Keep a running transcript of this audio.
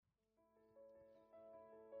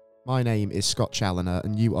My name is Scott Challoner,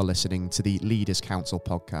 and you are listening to the Leaders Council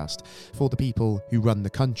podcast for the people who run the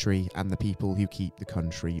country and the people who keep the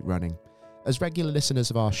country running. As regular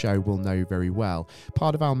listeners of our show will know very well,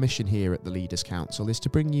 part of our mission here at the Leaders Council is to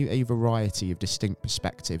bring you a variety of distinct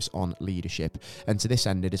perspectives on leadership. And to this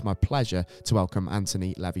end, it is my pleasure to welcome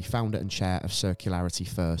Anthony Levy, founder and chair of Circularity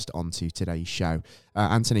First, onto today's show.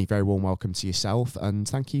 Anthony, very warm welcome to yourself, and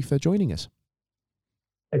thank you for joining us.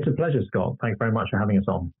 It's a pleasure, Scott. Thanks very much for having us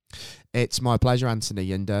on. It's my pleasure,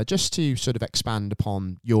 Anthony. And just to sort of expand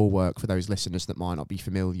upon your work for those listeners that might not be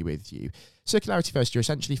familiar with you, Circularity First, you're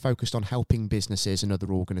essentially focused on helping businesses and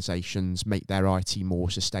other organisations make their IT more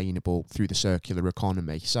sustainable through the circular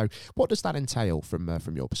economy. So what does that entail from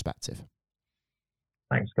your perspective?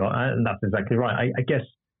 Thanks, Scott. And that's exactly right. I guess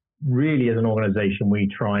really as an organisation, we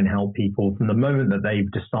try and help people from the moment that they've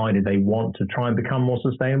decided they want to try and become more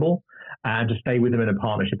sustainable and to stay with them in a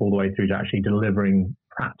partnership all the way through to actually delivering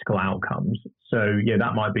practical outcomes. So,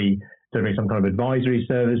 that might be delivering some kind of advisory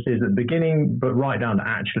services at the beginning, but right down to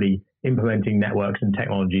actually implementing networks and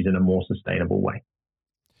technologies in a more sustainable way.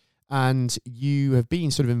 And you have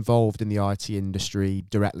been sort of involved in the IT industry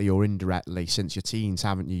directly or indirectly since your teens,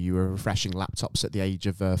 haven't you? You were refreshing laptops at the age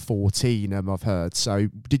of 14, I've heard. So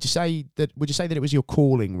would you say that it was your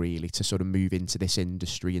calling really to sort of move into this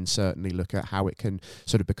industry and certainly look at how it can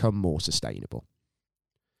sort of become more sustainable?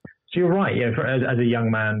 So you're right. As a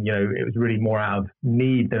young man, it was really more out of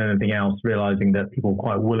need than anything else, realizing that people were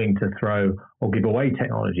quite willing to throw or give away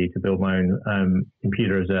technology to build my own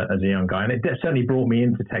computer as a young guy. And it certainly brought me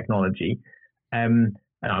into technology. And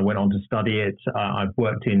I went on to study it. I've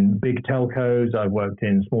worked in big telcos. I've worked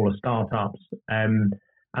in smaller startups. And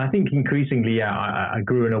I think increasingly, I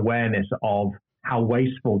grew an awareness of how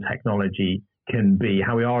wasteful technology can be,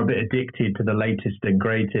 how we are a bit addicted to the latest and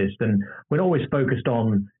greatest, and we're not always focused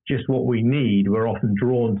on just what we need. We're often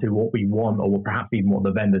drawn to what we want, or perhaps even what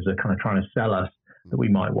the vendors are kind of trying to sell us that we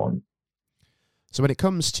might want. So when it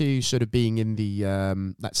comes to sort of being in the,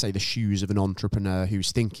 let's say, the shoes of an entrepreneur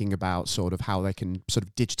who's thinking about sort of how they can sort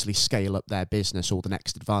of digitally scale up their business or the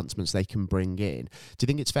next advancements they can bring in, do you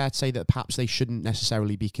think it's fair to say that perhaps they shouldn't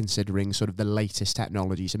necessarily be considering sort of the latest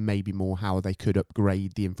technologies and maybe more how they could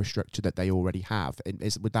upgrade the infrastructure that they already have?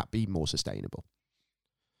 Would that be more sustainable?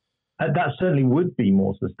 That certainly would be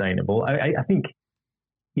more sustainable. I think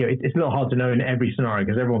it's a little hard to know in every scenario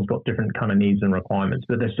because everyone's got different kind of needs and requirements,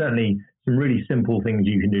 but there's certainly some really simple things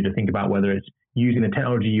you can do to think about whether it's using the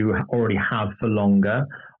technology you already have for longer,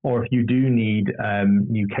 or if you do need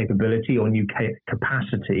new capability or new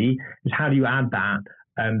capacity, is how do you add that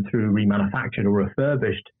through remanufactured or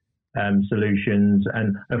refurbished solutions,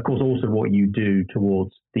 and of course also what you do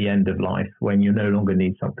towards the end of life when you no longer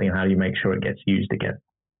need something, and how do you make sure it gets used again.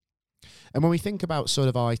 And when we think about sort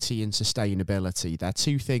of IT and sustainability, they're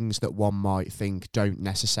two things that one might think don't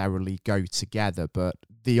necessarily go together, but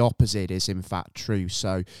the opposite is in fact true.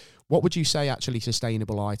 So what would you say actually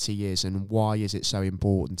sustainable IT is, and why is it so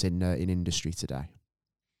important in industry today?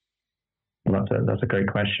 Well, that's a great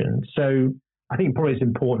question. So I think probably it's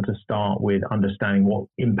important to start with understanding what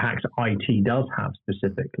impacts IT does have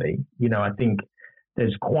specifically. I think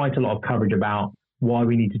there's quite a lot of coverage about why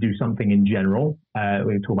we need to do something in general.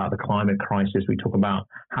 We talk about the climate crisis. We talk about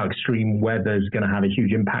how extreme weather is going to have a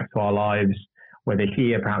huge impact to our lives, whether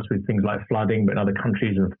here perhaps with things like flooding, but in other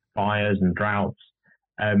countries with fires and droughts.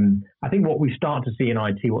 I think what we start to see in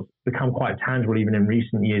IT, what's become quite tangible even in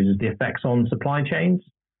recent years, is the effects on supply chains.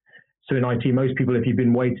 So in IT, most people, if you've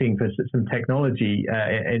been waiting for some technology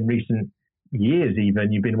in recent years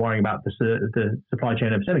even, you've been worrying about the supply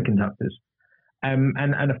chain of semiconductors.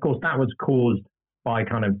 And of course, that was caused by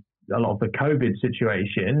kind of a lot of the COVID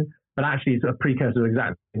situation, but actually it's a precursor of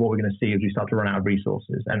exactly what we're going to see as we start to run out of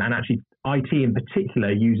resources. And actually IT in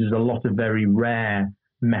particular uses a lot of very rare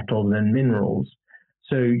metals and minerals.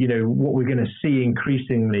 So, what we're going to see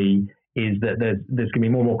increasingly is that there's going to be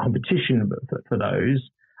more and more competition for those.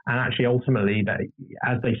 And actually, ultimately,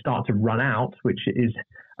 as they start to run out, which is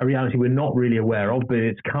a reality we're not really aware of, but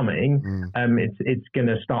it's coming, it's going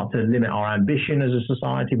to start to limit our ambition as a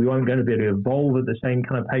society. We won't going to be able to evolve at the same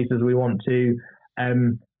kind of pace as we want to. At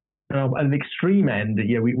the extreme end,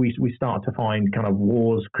 we start to find kind of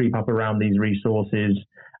wars creep up around these resources.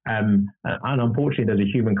 And unfortunately, there's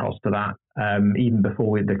a human cost to that, even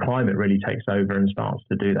before the climate really takes over and starts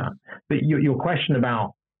to do that. But your question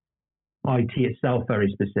about IT itself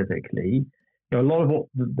very specifically, a lot of what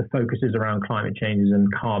the focus is around climate change and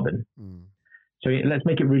carbon. So let's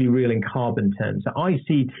make it really real in carbon terms. So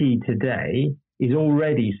ICT today is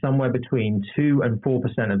already somewhere between 2 and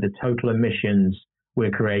 4% of the total emissions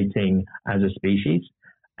we're creating as a species.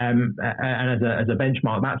 and as a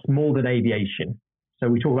benchmark, that's more than aviation. So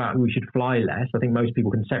we talk about we should fly less. I think most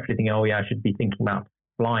people conceptually think, oh yeah, I should be thinking about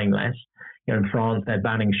flying less. In France, they're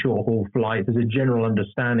banning short-haul flights. There's a general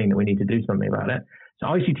understanding that we need to do something about it. So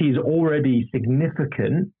ICT is already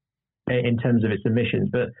significant in terms of its emissions,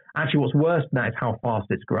 but actually what's worse than that is how fast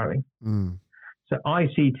it's growing. So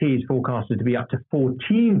ICT is forecasted to be up to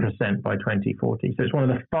 14% by 2040. So it's one of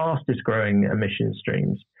the fastest growing emission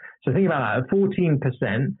streams. So think about that. At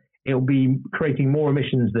 14%, it'll be creating more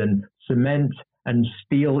emissions than cement and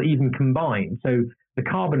steel even combined. So the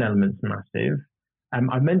carbon element's massive.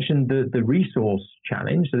 I've mentioned the resource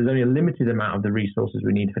challenge. So there's only a limited amount of the resources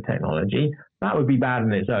we need for technology. That would be bad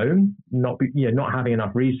on its own, not having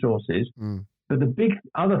enough resources. But the big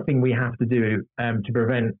other thing we have to do to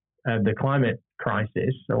prevent the climate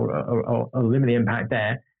crisis or limit the impact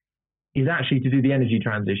there is actually to do the energy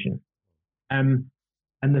transition. And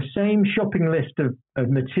the same shopping list of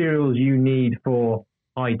materials you need for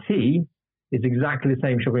IT is exactly the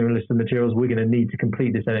same shopping list of materials we're going to need to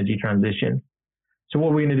complete this energy transition. So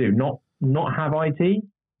what are we going to do? Not have IT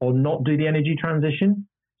or not do the energy transition?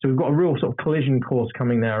 So we've got a real sort of collision course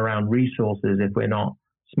coming there around resources if we're not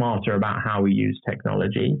smarter about how we use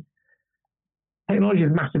technology. Technology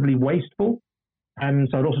is massively wasteful.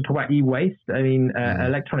 So I'd also talk about e-waste. I mean,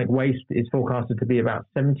 electronic waste is forecasted to be about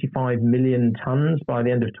 75 million tons by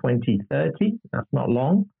the end of 2030. That's not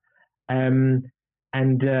long.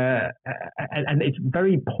 And it's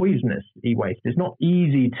very poisonous, e-waste. It's not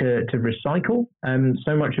easy to recycle.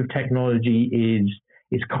 So much of technology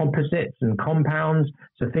is composites and compounds,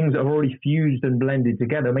 so things that are already fused and blended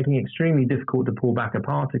together, making it extremely difficult to pull back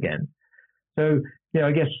apart again. So,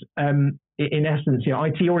 I guess in essence,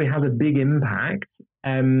 IT already has a big impact,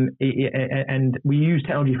 and we use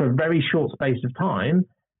technology for a very short space of time,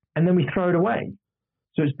 and then we throw it away.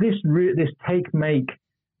 So it's this take, make,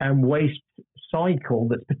 and waste cycle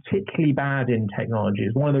that's particularly bad in technology.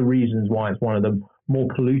 Is one of the reasons why it's one of the more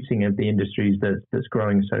polluting of the industries that's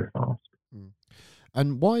growing so fast.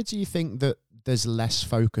 And why do you think that there's less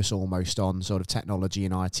focus almost on sort of technology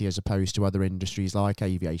and IT as opposed to other industries like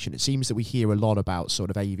aviation? It seems that we hear a lot about sort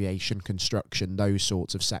of aviation, construction, those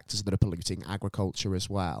sorts of sectors that are polluting, agriculture as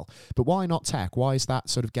well. But why not tech? Why is that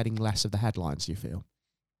sort of getting less of the headlines, do you feel?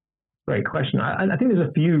 Great question. I think there's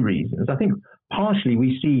a few reasons. I think partially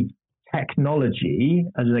we see technology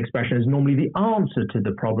as an expression as normally the answer to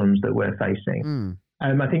the problems that we're facing.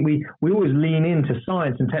 I think we always lean into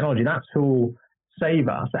science and technology. That's who will save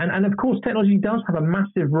us. And of course, technology does have a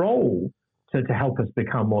massive role to help us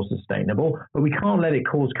become more sustainable, but we can't let it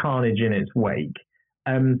cause carnage in its wake.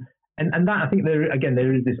 And that, I think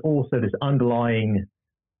there is this underlying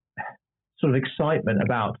sort of excitement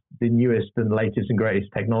about the newest and latest and greatest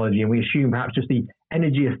technology, and we assume perhaps just the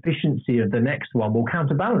energy efficiency of the next one will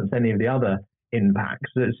counterbalance any of the other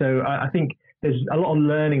impacts. So I think there's a lot of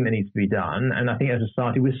learning that needs to be done, and I think as a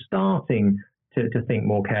society we're starting to think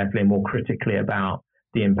more carefully and more critically about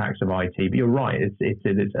the impacts of IT. But you're right, it's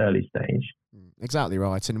at its early stage. Exactly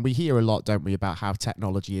right. And we hear a lot, don't we, about how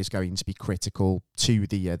technology is going to be critical to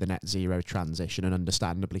the net zero transition, and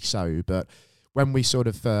understandably so. But when we sort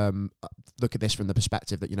of look at this from the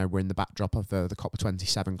perspective that, we're in the backdrop of the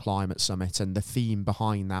COP27 climate summit, and the theme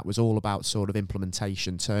behind that was all about sort of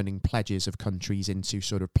implementation, turning pledges of countries into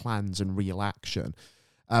sort of plans and real action.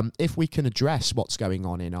 If we can address what's going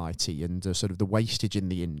on in IT and sort of the wastage in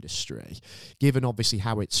the industry, given obviously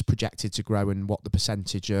how it's projected to grow and what the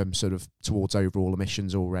percentage sort of towards overall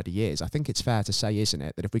emissions already is, I think it's fair to say, isn't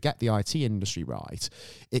it, that if we get the IT industry right,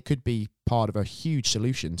 it could be part of a huge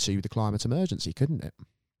solution to the climate emergency, couldn't it?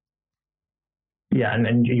 Yeah,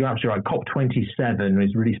 and you're absolutely right. COP27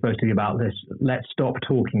 is really supposed to be about this. Let's stop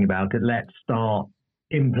talking about it. Let's start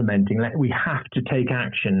implementing. We have to take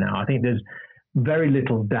action now. I think there's very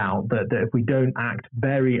little doubt that if we don't act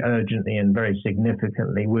very urgently and very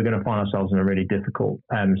significantly, we're going to find ourselves in a really difficult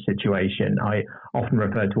situation. I often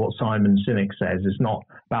refer to what Simon Sinek says. It's not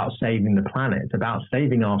about saving the planet, it's about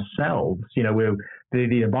saving ourselves.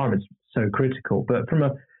 The environment's so critical. But from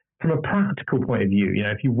a practical point of view,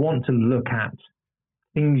 if you want to look at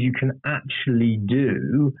things you can actually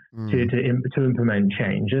do to implement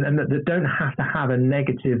change, and that don't have to have a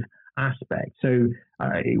negative aspect. So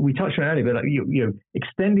we touched on it earlier, but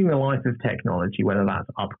extending the life of technology, whether that's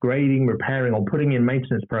upgrading, repairing, or putting in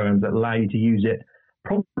maintenance programs that allow you to use it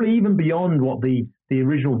probably even beyond what the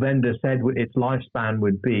original vendor said its lifespan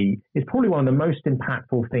would be, is probably one of the most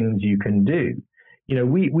impactful things you can do.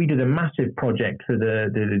 We did a massive project for the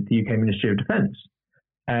UK Ministry of Defence.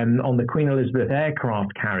 On the Queen Elizabeth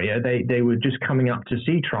aircraft carrier, they were just coming up to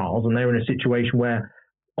sea trials, and they were in a situation where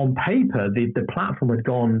on paper, the platform had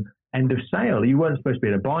gone end of sale. You weren't supposed to be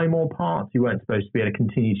able to buy more parts. You weren't supposed to be able to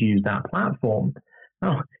continue to use that platform.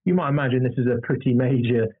 Now, you might imagine this is a pretty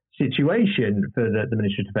major situation for the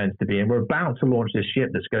Ministry of Defence to be in. We're about to launch this ship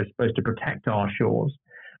that's supposed to protect our shores.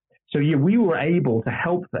 So we were able to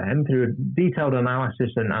help them through a detailed analysis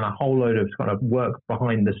and a whole load of kind of work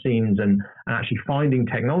behind the scenes and actually finding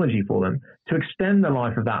technology for them to extend the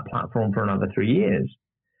life of that platform for another 3 years.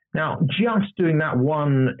 Now, just doing that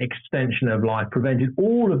one extension of life prevented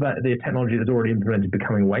all of the technology that's already implemented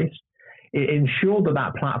becoming waste. It ensured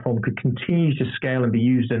that platform could continue to scale and be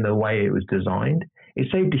used in the way it was designed. It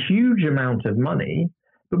saved a huge amount of money,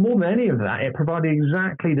 but more than any of that, it provided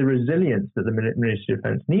exactly the resilience that the Ministry of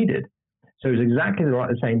Defence needed. So it was exactly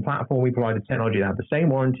the same platform. We provided technology that had the same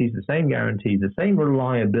warranties, the same guarantees, the same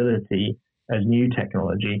reliability as new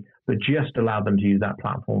technology, but just allowed them to use that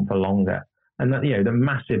platform for longer. And that, the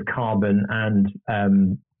massive carbon and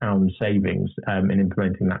savings in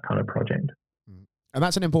implementing that kind of project. And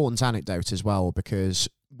that's an important anecdote as well, because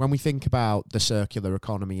when we think about the circular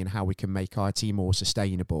economy and how we can make IT more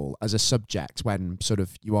sustainable as a subject, when sort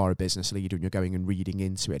of you are a business leader and you're going and reading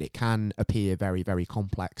into it, it can appear very, very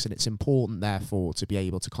complex. And it's important, therefore, to be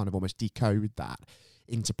able to kind of almost decode that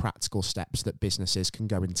into practical steps that businesses can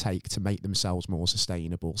go and take to make themselves more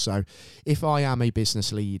sustainable. So if I am a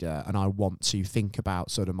business leader and I want to think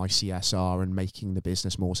about sort of my CSR and making the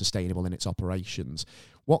business more sustainable in its operations,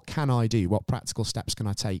 what can I do? What practical steps can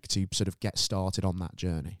I take to sort of get started on that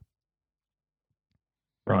journey?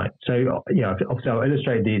 Right. So, obviously I'll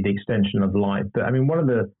illustrate the extension of life, but I mean, one of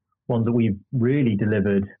the ones that we've really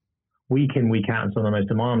delivered week in, week out in some of the most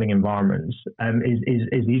demanding environments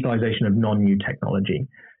is the utilization of non-new technology.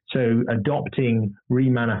 So adopting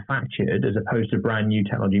remanufactured as opposed to brand new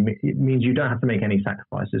technology, it means you don't have to make any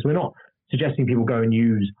sacrifices. We're not suggesting people go and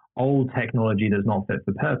use old technology that's not fit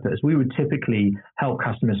for purpose. We would typically help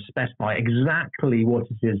customers specify exactly what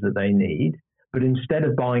it is that they need, but instead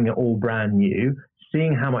of buying it all brand new,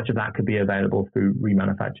 seeing how much of that could be available through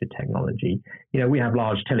remanufactured technology. We have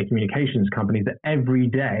large telecommunications companies that every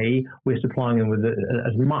day we're supplying them with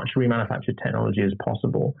as much remanufactured technology as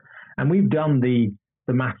possible. And we've done the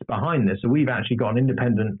maths behind this. So we've actually got an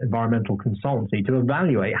independent environmental consultancy to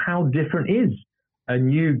evaluate how different is a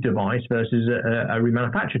new device versus a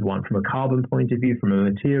remanufactured one from a carbon point of view, from a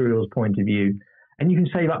materials point of view. And you can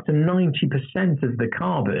save up to 90% of the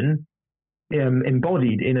carbon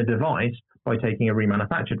embodied in a device by taking a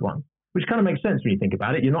remanufactured one, which kind of makes sense when you think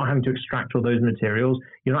about it. You're not having to extract all those materials.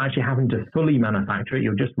 You're not actually having to fully manufacture it.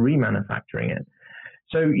 You're just remanufacturing it.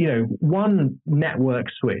 So, one network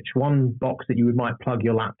switch, one box that you might plug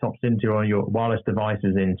your laptops into or your wireless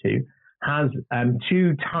devices into has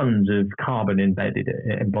 2 tons of carbon embodied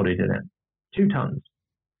in it. 2 tons.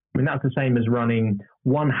 I mean, that's the same as running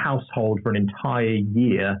one household for an entire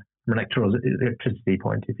year from an electricity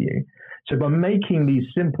point of view. So by making these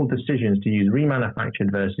simple decisions to use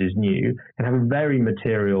remanufactured versus new can have a very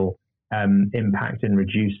material impact in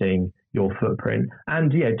reducing your footprint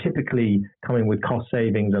and typically coming with cost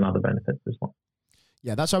savings and other benefits as well.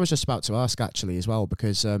 Yeah, that's what I was just about to ask actually as well,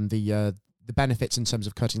 because the benefits in terms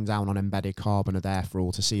of cutting down on embedded carbon are there for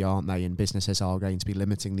all to see, aren't they? And businesses are going to be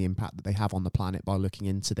limiting the impact that they have on the planet by looking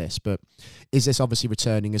into this. But is this obviously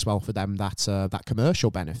returning as well for them that commercial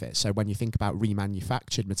benefit? So when you think about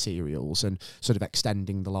remanufactured materials and sort of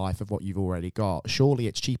extending the life of what you've already got, surely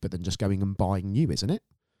it's cheaper than just going and buying new, isn't it?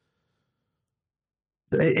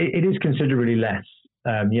 It is considerably less.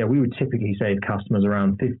 We would typically save customers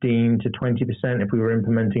around 15 to 20% if we were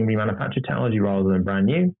implementing remanufactured technology rather than brand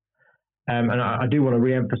new. And I do want to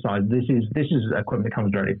re-emphasize this is equipment that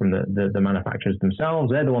comes directly from the manufacturers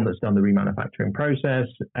themselves. They're the one that's done the remanufacturing process.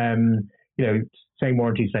 Same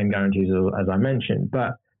warranties, same guarantees as I mentioned.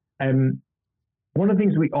 But one of the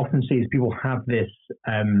things we often see is people have this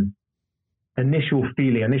initial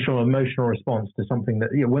emotional response to something that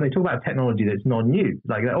when they talk about technology that's non-new,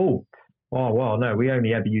 like no, we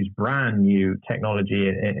only ever use brand new technology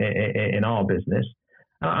in our business.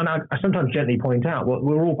 And I sometimes gently point out,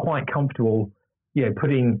 we're all quite comfortable,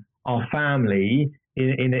 putting our family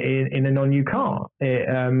in a non-new car.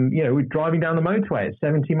 We're driving down the motorway at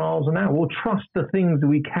 70 miles an hour. We'll trust the things that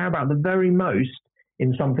we care about the very most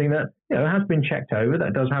in something that has been checked over,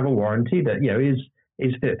 that does have a warranty, that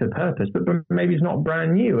is fit for purpose, but maybe it's not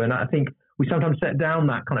brand new. And I think we sometimes set down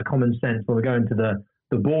that kind of common sense when we go into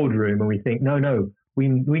the boardroom and we think, no. We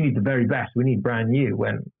need the very best. We need brand new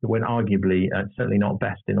when arguably certainly not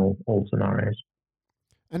best in all scenarios.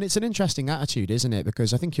 And it's an interesting attitude, isn't it?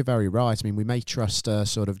 Because I think you're very right. I mean, we may trust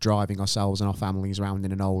sort of driving ourselves and our families around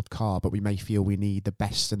in an old car, but we may feel we need the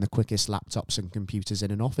best and the quickest laptops and computers in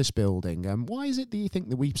an office building. Why is it, do you think,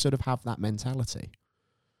 that we sort of have that mentality?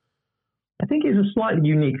 I think it's a slightly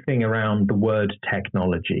unique thing around the word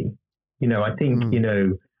technology. I think,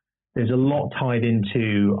 there's a lot tied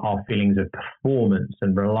into our feelings of performance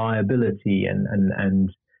and reliability and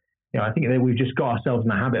I think that we've just got ourselves in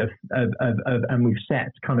the habit of and we've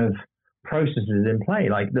set kind of processes in play,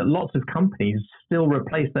 like that lots of companies still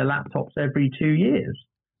replace their laptops every 2 years.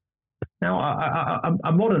 Now,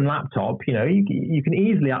 a modern laptop, you can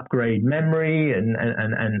easily upgrade memory and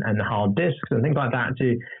hard disks and things like that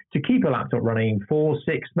to keep a laptop running 4,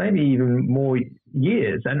 6, maybe even more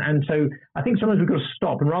years. And so I think sometimes we've got to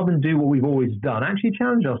stop and rather than do what we've always done, actually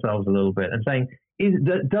challenge ourselves a little bit and saying,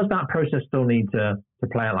 does that process still need to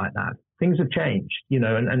play out like that? Things have changed,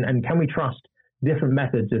 and can we trust different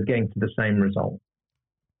methods of getting to the same result?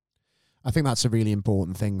 I think that's a really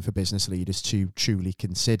important thing for business leaders to truly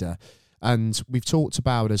consider. And we've talked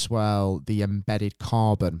about as well the embedded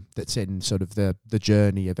carbon that's in sort of the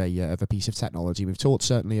journey of a piece of technology. We've talked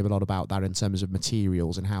certainly a lot about that in terms of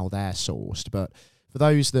materials and how they're sourced. But for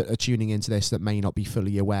those that are tuning into this that may not be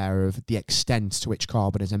fully aware of the extent to which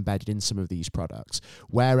carbon is embedded in some of these products,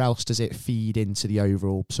 where else does it feed into the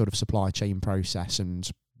overall sort of supply chain process,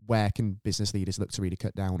 and where can business leaders look to really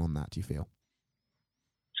cut down on that, do you feel?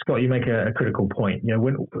 Scott, you make a critical point.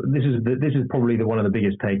 This is probably one of the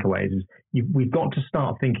biggest takeaways is we've got to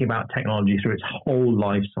start thinking about technology through its whole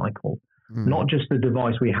life cycle, not just the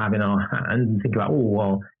device we have in our hand and think about,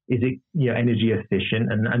 is it energy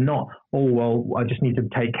efficient and not, I just need to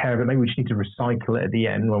take care of it. Maybe we just need to recycle it at the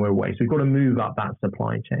end when we're away. So we've got to move up that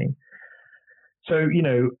supply chain. So,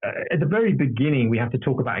 at the very beginning, we have to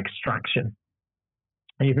talk about extraction.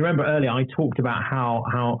 And if you remember earlier, I talked about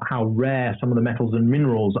how rare some of the metals and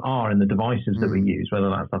minerals are in the devices that we use,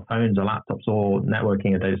 whether that's our phones or laptops or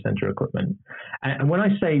networking or data center equipment. And when I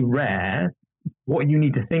say rare, what you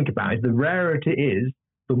need to think about is the rarer it is,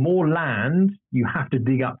 the more land you have to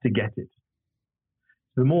dig up to get it.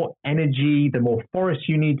 The more energy, the more forest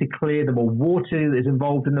you need to clear, the more water is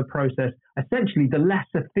involved in the process. Essentially, the less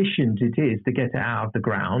efficient it is to get it out of the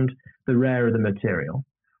ground, the rarer the material.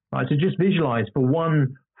 Right, so just visualize for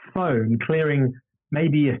one phone clearing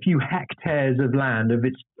maybe a few hectares of land of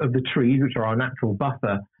the trees, which are our natural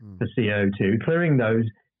buffer for CO2, clearing those,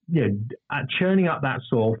 churning up that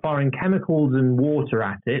soil, firing chemicals and water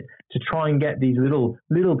at it to try and get these little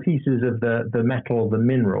pieces of the metal, the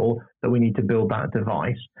mineral that we need to build that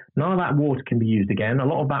device. None of that water can be used again. A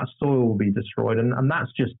lot of that soil will be destroyed, and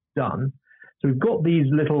that's just done. So we've got these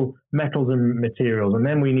little metals and materials, and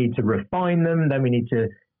then we need to refine them. Then we need to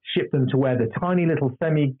ship them to where the tiny little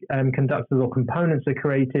semiconductors or components are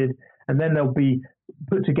created, and then they'll be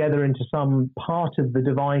put together into some part of the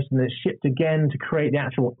device and then shipped again to create the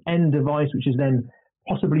actual end device, which is then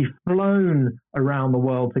possibly flown around the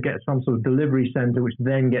world to get some sort of delivery center, which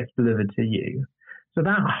then gets delivered to you. So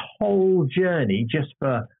that whole journey just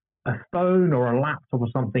for a phone or a laptop or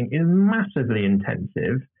something is massively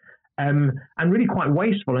intensive and really quite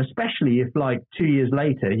wasteful, especially if like 2 years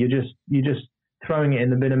later you're just throwing it in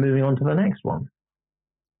the bin and moving on to the next one.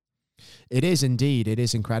 It is indeed. It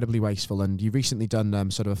is incredibly wasteful. And you've recently done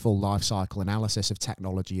sort of a full life cycle analysis of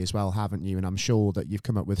technology as well, haven't you? And I'm sure that you've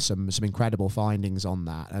come up with some incredible findings on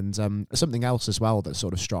that. And something else as well that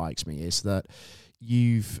sort of strikes me is that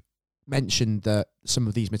you've mentioned that some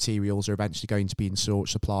of these materials are eventually going to be in short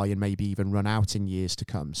supply and maybe even run out in years to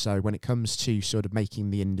come. So when it comes to sort of making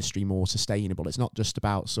the industry more sustainable, it's not just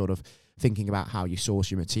about sort of thinking about how you source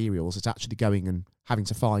your materials. It's actually going and having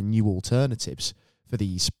to find new alternatives for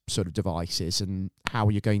these sort of devices, and how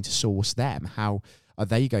are you going to source them? How are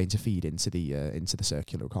they going to feed into the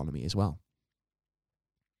circular economy as well?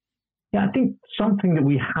 Yeah, I think something that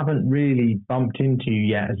we haven't really bumped into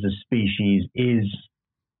yet as a species is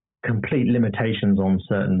complete limitations on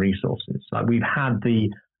certain resources. Like we've had the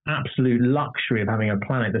absolute luxury of having a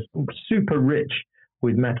planet that's super rich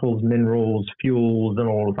with metals, minerals, fuels, and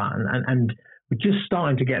all of that, and we're just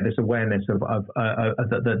starting to get this awareness of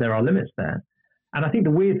that there are limits there. And I think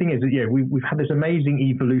the weird thing is that we've had this amazing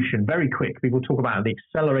evolution, very quick. People talk about the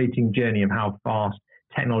accelerating journey of how fast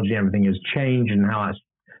technology and everything has changed and how that's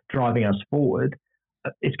driving us forward.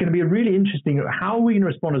 It's going to be really interesting. How are we going to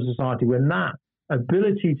respond as a society when that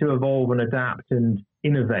ability to evolve and adapt and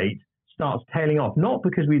innovate starts tailing off? Not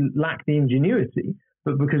because we lack the ingenuity,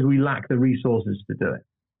 but because we lack the resources to do it.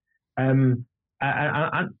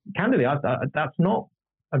 Candidly, that's not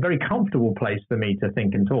a very comfortable place for me to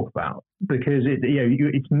think and talk about, because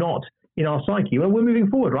it's not in our psyche. Well, we're moving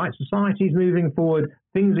forward, right? Society's moving forward.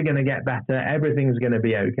 Things are going to get better. Everything's going to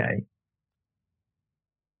be okay.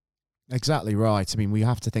 Exactly right. I mean, we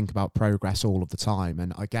have to think about progress all of the time.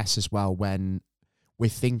 And I guess as well, when we're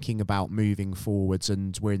thinking about moving forwards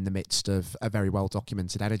and we're in the midst of a very well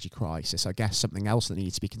documented energy crisis, I guess something else that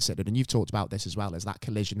needs to be considered, and you've talked about this as well, is that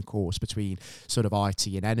collision course between sort of IT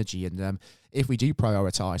and energy. And if we do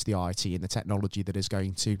prioritise the IT and the technology that is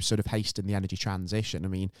going to sort of hasten the energy transition, I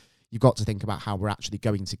mean, you've got to think about how we're actually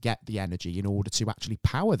going to get the energy in order to actually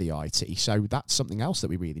power the IT. So that's something else that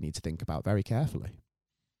we really need to think about very carefully.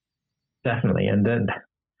 Definitely. And then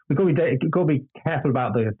we've got to be careful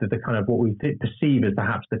about the kind of what we perceive as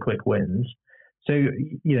perhaps the quick wins. So,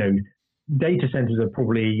 data centers are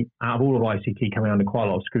probably, out of all of ICT, coming under quite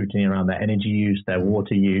a lot of scrutiny around their energy use, their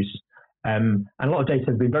water use. And a lot of data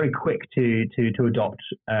have been very quick to adopt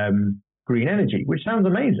green energy, which sounds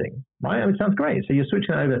amazing, right? I mean, it sounds great. So you're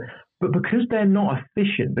switching over. But because they're not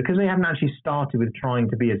efficient, because they haven't actually started with trying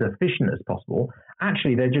to be as efficient as possible,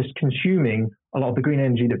 actually they're just consuming a lot of the green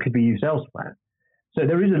energy that could be used elsewhere. So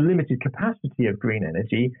there is a limited capacity of green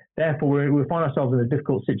energy. Therefore, we find ourselves in a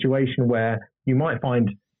difficult situation where you might find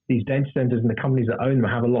these data centers and the companies that own them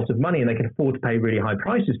have a lot of money and they can afford to pay really high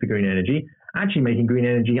prices for green energy, actually making green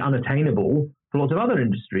energy unattainable for lots of other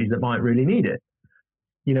industries that might really need it.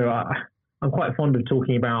 I'm quite fond of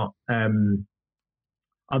talking about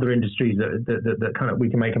other industries that kind of we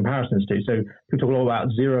can make comparisons to. So we talk a lot about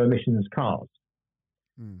zero emissions cars.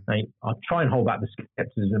 Now, I'll try and hold back the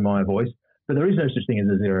skepticism in my voice, but there is no such thing as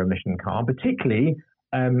a zero emission car, particularly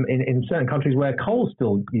in certain countries where coal's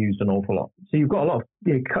still used an awful lot. So you've got a lot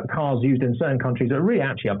of cars used in certain countries that really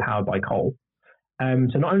actually are powered by coal.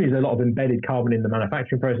 So not only is there a lot of embedded carbon in the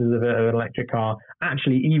manufacturing process of an electric car,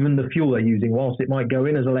 actually even the fuel they're using, whilst it might go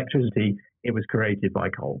in as electricity, it was created by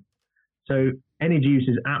coal. So energy use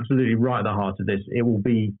is absolutely right at the heart of this. It will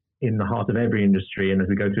be in the heart of every industry. And as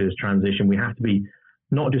we go through this transition, we have to be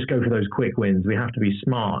not just go for those quick wins. We have to be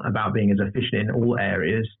smart about being as efficient in all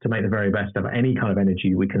areas to make the very best of any kind of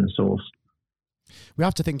energy we can source. We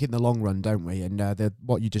have to think in the long run, don't we? And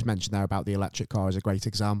what you just mentioned there about the electric car is a great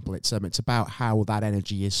example. It's about how that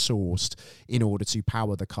energy is sourced in order to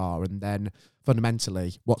power the car, and then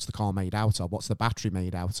fundamentally, what's the car made out of? What's the battery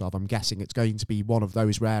made out of? I'm guessing it's going to be one of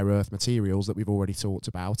those rare earth materials that we've already talked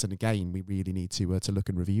about. And again, we really need to look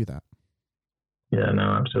and review that. Yeah,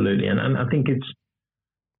 no, absolutely. And I think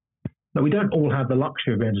we don't all have the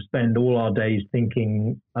luxury of being able to spend all our days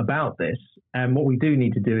thinking about this. And what we do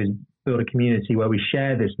need to do is build a community where we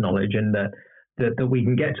share this knowledge and that we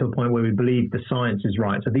can get to a point where we believe the science is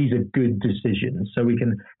right. So these are good decisions. So we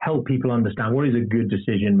can help people understand what is a good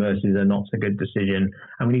decision versus a not so good decision.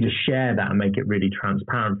 And we need to share that and make it really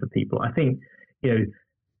transparent for people. I think,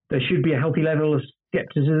 there should be a healthy level of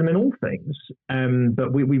skepticism in all things.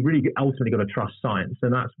 But we really ultimately got to trust science.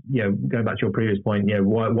 And that's, going back to your previous point,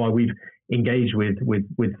 why we've engaged with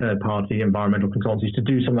third-party environmental consultancies to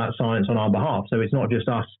do some of that science on our behalf. So it's not just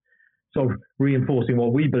us sort of reinforcing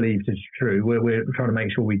what we believe is true. We're trying to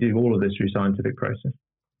make sure we do all of this through scientific process.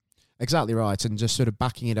 Exactly right. And just sort of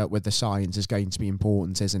backing it up with the science is going to be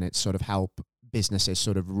important, isn't it? Sort of help businesses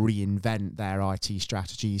sort of reinvent their IT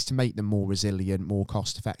strategies to make them more resilient, more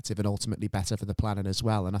cost effective, and ultimately better for the planet as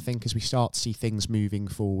well. And I think as we start to see things moving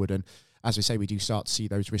forward, and as we say, we do start to see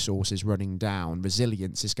those resources running down,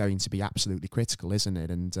 resilience is going to be absolutely critical, isn't it?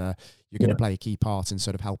 And you're going to play a key part in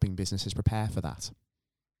sort of helping businesses prepare for that.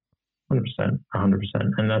 100%.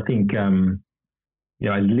 And I think,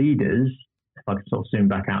 as leaders, if I could sort of zoom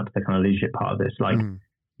back out to the kind of leadership part of this,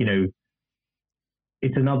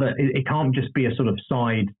 it can't just be a sort of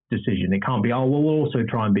side decision. It can't be, we'll also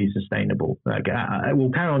try and be sustainable.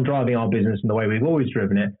 We'll carry on driving our business in the way we've always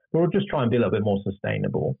driven it, but we'll just try and be a little bit more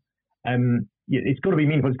sustainable. It's got to be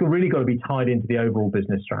meaningful. It's really got to be tied into the overall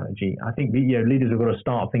business strategy. I think leaders have got to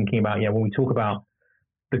start thinking about, when we talk about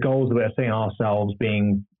the goals that we're setting ourselves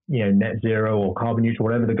being, net zero or carbon neutral,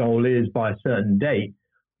 whatever the goal is by a certain date,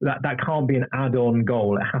 that can't be an add-on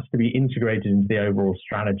goal. It has to be integrated into the overall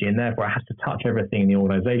strategy, and therefore it has to touch everything in the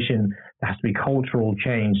organization. There has to be cultural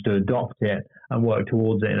change to adopt it and work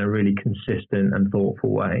towards it in a really consistent and thoughtful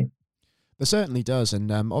way. There certainly does.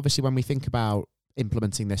 And obviously when we think about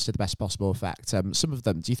implementing this to the best possible effect, some of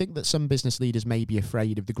them, do you think that some business leaders may be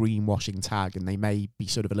afraid of the greenwashing tag, and they may be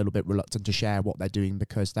sort of a little bit reluctant to share what they're doing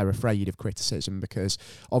because they're afraid of criticism? Because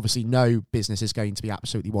obviously no business is going to be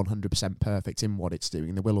absolutely 100% perfect in what it's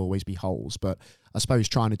doing. There will always be holes, but I suppose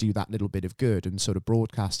trying to do that little bit of good and sort of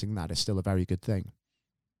broadcasting that is still a very good thing.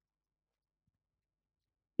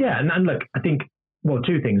 Yeah, and look, I think,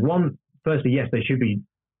 two things. One, firstly, yes, they should be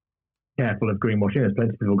careful of greenwashing. There's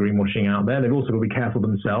plenty of people greenwashing out there. They've also got to be careful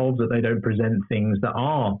themselves that they don't present things that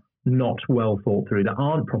are not well thought through, that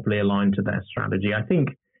aren't properly aligned to their strategy. I think,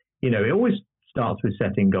 it always starts with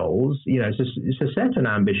setting goals. It's to set an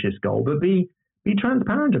ambitious goal, but be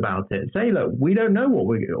transparent about it. Say, look, we don't know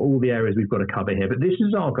all the areas we've got to cover here, but this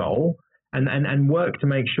is our goal, and work to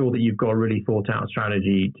make sure that you've got a really thought out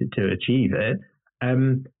strategy to achieve it.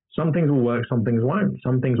 Some things will work, some things won't.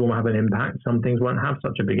 Some things will have an impact, some things won't have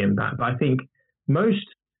such a big impact. But I think most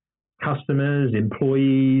customers,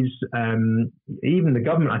 employees, even the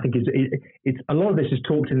government, I think it's a lot of this is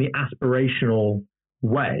talked in the aspirational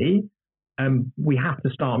way. We have to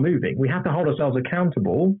start moving. We have to hold ourselves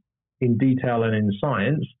accountable in detail and in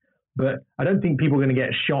science. But I don't think people are going to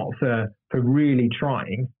get shot for really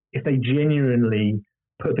trying if they genuinely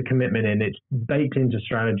put the commitment in. It's baked into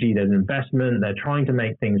strategy. There's investment. They're trying to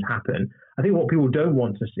make things happen. I think what people don't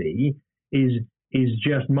want to see is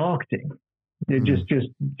just marketing. They're just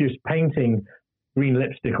painting green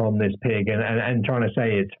lipstick on this pig and trying to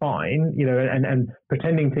say it's fine, and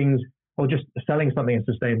pretending things, or just selling something as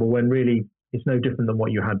sustainable when really it's no different than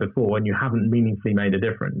what you had before and you haven't meaningfully made a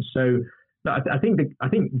difference. So I think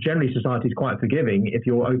generally society is quite forgiving if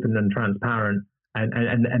you're open and transparent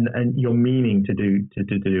and you're meaning to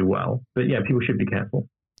do well. But yeah, people should be careful.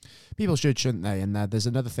 People should, shouldn't they? And there's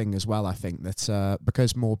another thing as well, I think, that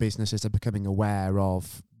because more businesses are becoming aware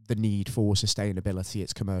of the need for sustainability,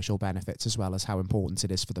 its commercial benefits, as well as how important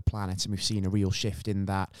it is for the planet. And we've seen a real shift in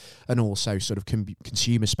that, and also sort of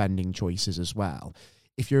consumer spending choices as well.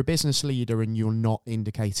 If you're a business leader and you're not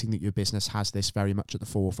indicating that your business has this very much at the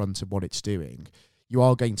forefront of what it's doing, you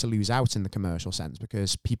are going to lose out in the commercial sense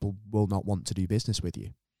because people will not want to do business with you.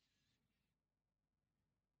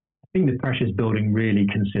 I think the pressure is building really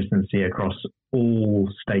consistency across all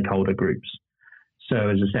stakeholder groups. So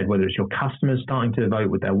as I said, whether it's your customers starting to vote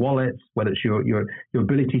with their wallets, whether it's your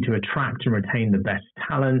ability to attract and retain the best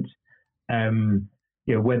talent,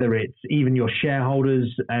 whether it's even your shareholders,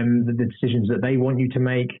 the decisions that they want you to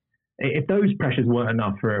make. If those pressures weren't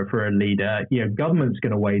enough for a leader, government's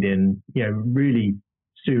going to wade in, really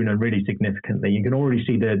soon and really significantly. You can already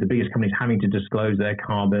see the biggest companies having to disclose their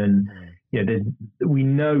carbon. We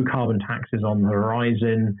know carbon tax is on the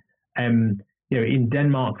horizon. In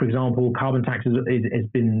Denmark, for example, carbon tax has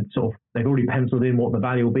been they've already penciled in what the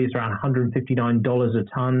value will be. It's around $159 a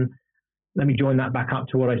ton. Let me join that back up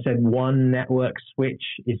to what I said. One network switch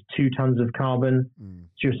is 2 tons of carbon.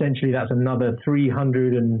 So essentially that's another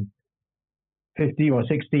 $350 or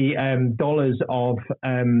 $60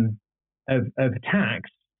 of tax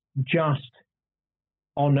just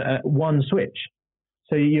on one switch.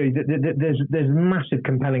 So there's massive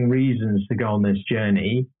compelling reasons to go on this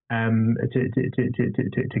journey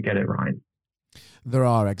to get it right. There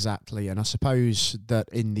are, exactly. And I suppose that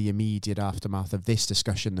in the immediate aftermath of this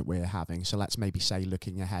discussion that we're having, so let's maybe say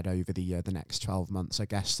looking ahead over the next 12 months, I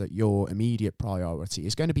guess that your immediate priority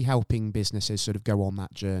is going to be helping businesses sort of go on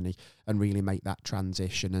that journey and really make that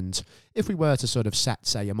transition. And if we were to sort of set,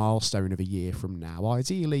 say, a milestone of a year from now,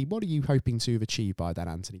 ideally, what are you hoping to have achieved by then,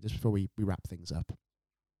 Anthony, just before we wrap things up?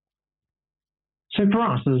 So for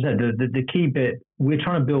us, as I said, the key bit, we're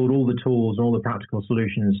trying to build all the tools and all the practical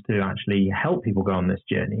solutions to actually help people go on this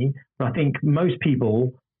journey. But I think most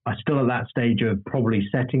people are still at that stage of probably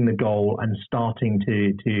setting the goal and starting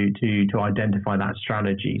to identify that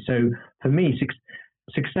strategy. So for me,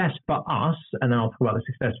 success for us, and I'll talk about the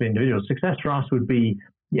success for individuals, success for us would be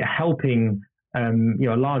helping a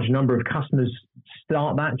large number of customers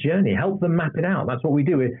start that journey, help them map it out. That's what we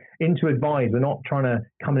do. We're into advise. We're not trying to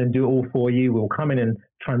come in and do it all for you. We'll come in and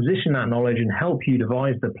transition that knowledge and help you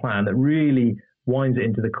devise the plan that really winds it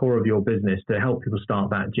into the core of your business to help people start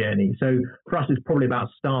that journey. So for us, it's probably about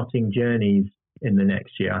starting journeys in the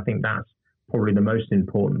next year. I think that's probably the most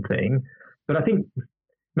important thing. But I think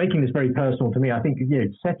making this very personal to me, I think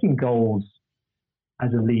setting goals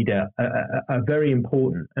as a leader are very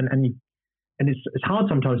important. And it's hard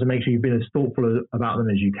sometimes to make sure you've been as thoughtful about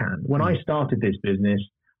them as you can. When I started this business,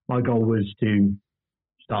 my goal was to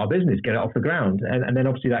start a business, get it off the ground. And then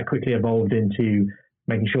obviously that quickly evolved into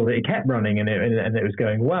making sure that it kept running and it was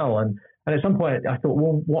going well. And at some point I thought,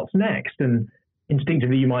 well, what's next? And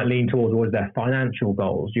instinctively you might lean towards, what is their financial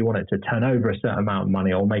goals? Do you want it to turn over a certain amount of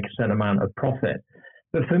money or make a certain amount of profit?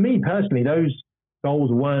 But for me personally, those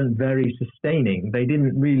goals weren't very sustaining. They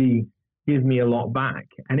didn't really give me a lot back.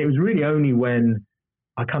 And it was really only when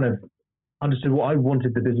I kind of understood what I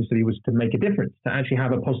wanted the business to be was to make a difference, to actually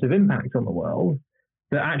have a positive impact on the world,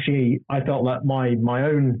 that actually I felt that my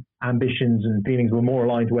own ambitions and feelings were more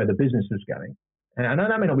aligned to where the business was going. And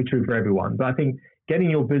that may not be true for everyone, but I think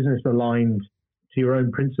getting your business aligned to your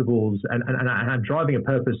own principles and driving a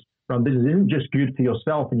purpose around business isn't just good for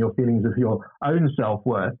yourself and your feelings of your own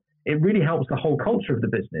self-worth. It really helps the whole culture of the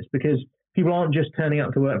business because people aren't just turning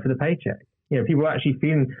up to work for the paycheck. People are actually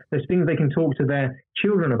feeling there's things they can talk to their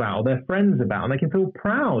children about or their friends about, and they can feel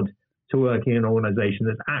proud to work in an organization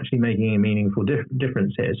that's actually making a meaningful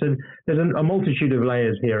difference here. So there's a multitude of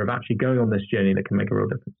layers here of actually going on this journey that can make a real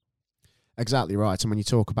difference. Exactly right. And when you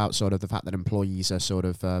talk about sort of the fact that employees are sort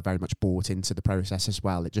of very much bought into the process as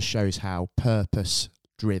well, it just shows how purpose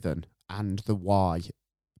driven and the why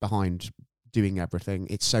behind doing everything,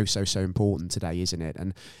 it's so important today, isn't it?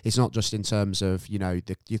 And it's not just in terms of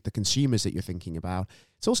the consumers that you're thinking about,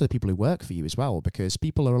 it's also the people who work for you as well, because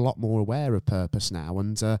people are a lot more aware of purpose now.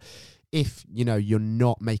 And if you're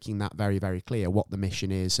not making that very, very clear what the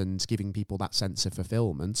mission is and giving people that sense of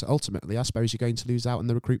fulfillment, ultimately I suppose you're going to lose out in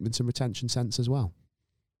the recruitment and retention sense as well.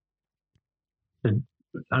 I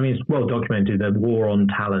mean, it's well documented, the war on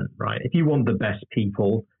talent, right? If you want the best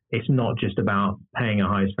people, it's not just about paying a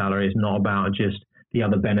high salary. It's not about just the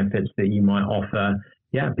other benefits that you might offer.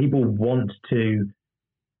 Yeah, people want to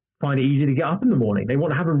find it easy to get up in the morning. They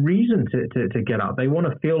want to have a reason to get up. They want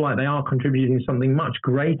to feel like they are contributing something much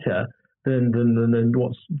greater than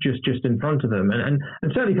what's just in front of them. And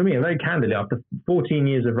certainly for me, very candidly, after 14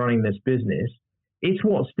 years of running this business, it's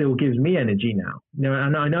what still gives me energy now.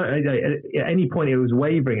 And I know at any point it was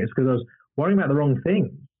wavering. It's because I was worrying about the wrong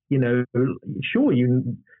thing. Sure,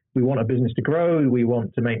 we want a business to grow. We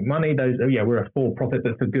want to make money. We're a for-profit,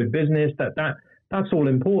 but for good business. That's all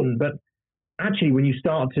important. But actually, when you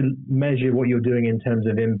start to measure what you're doing in terms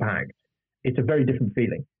of impact, it's a very different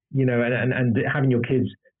feeling. And having your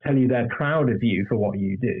kids tell you they're proud of you for what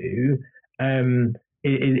you do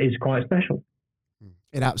is quite special.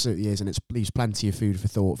 It absolutely is, and it leaves plenty of food for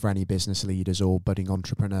thought for any business leaders or budding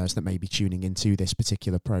entrepreneurs that may be tuning into this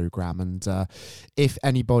particular program. And if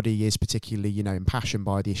anybody is particularly, impassioned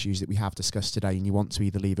by the issues that we have discussed today, and you want to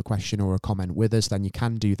either leave a question or a comment with us, then you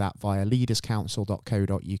can do that via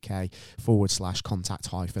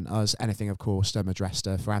leaderscouncil.co.uk/contact-us. Anything, of course, addressed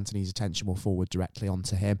for Anthony's attention will forward directly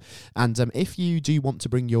onto him. And if you do want to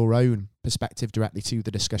bring your own perspective directly to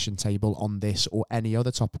the discussion table on this or any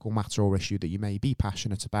other topical matter or issue that you may be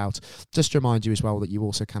passionate about, just to remind you as well that you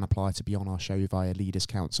also can apply to be on our show via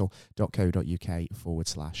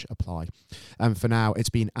leaderscouncil.co.uk/apply. For now,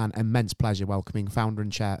 it's been an immense pleasure welcoming founder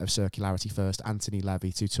and chair of Circularity First, Anthony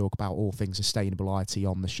Levy, to talk about all things sustainable IT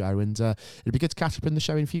on the show. And it'd be good to catch up in the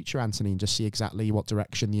show in future, Anthony, and just see exactly what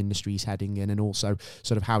direction the industry is heading in, and also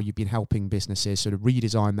sort of how you've been helping businesses sort of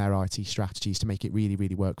redesign their IT strategies to make it really,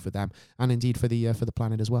 really work for them, and indeed for the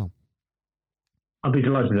planet as well. I'll be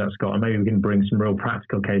delighted with that, Scott. And maybe we can bring some real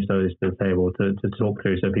practical case studies to the table to talk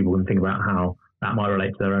through, so people can think about how that might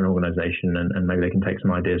relate to their own organisation, and maybe they can take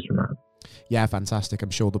some ideas from that. Yeah, fantastic.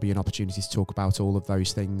 I'm sure there'll be an opportunity to talk about all of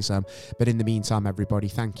those things. But in the meantime, everybody,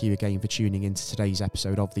 thank you again for tuning into today's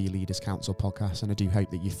episode of the Leaders Council podcast. And I do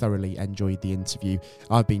hope that you thoroughly enjoyed the interview.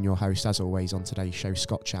 I've been your host, as always, on today's show,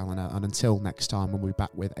 Scott Challoner. And until next time, when we're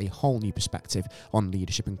back with a whole new perspective on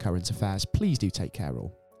leadership and current affairs, please do take care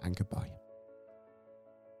all, and goodbye.